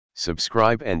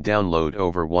Subscribe and download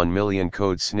over 1 million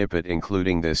code snippet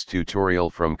including this tutorial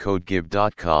from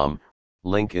codegive.com,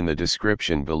 link in the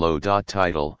description below.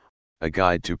 Title, A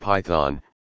Guide to Python,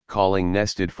 Calling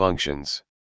Nested Functions.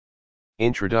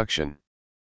 Introduction.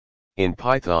 In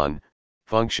Python,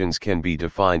 functions can be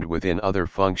defined within other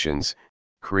functions,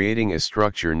 creating a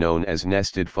structure known as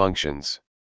nested functions.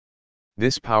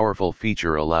 This powerful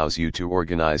feature allows you to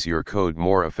organize your code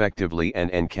more effectively and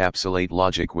encapsulate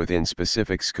logic within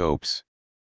specific scopes.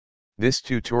 This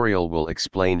tutorial will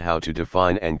explain how to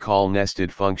define and call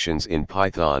nested functions in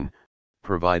Python,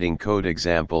 providing code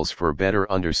examples for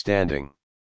better understanding.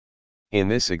 In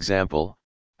this example,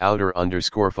 outer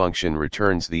underscore function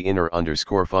returns the inner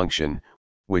underscore function,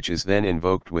 which is then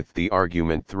invoked with the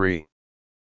argument 3.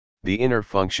 The inner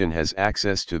function has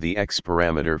access to the x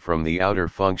parameter from the outer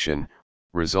function,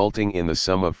 resulting in the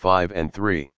sum of 5 and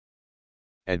 3.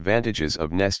 Advantages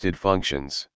of nested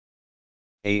functions.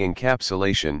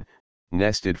 Encapsulation.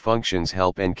 Nested functions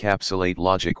help encapsulate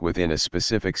logic within a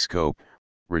specific scope,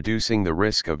 reducing the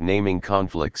risk of naming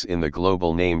conflicts in the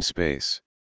global namespace.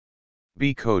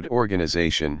 Code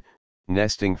organization.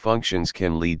 Nesting functions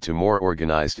can lead to more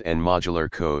organized and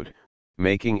modular code,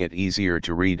 making it easier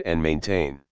to read and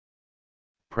maintain.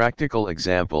 Practical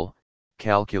example,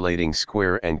 calculating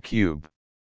square and cube.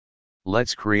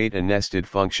 Let's create a nested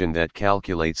function that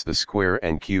calculates the square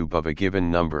and cube of a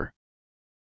given number.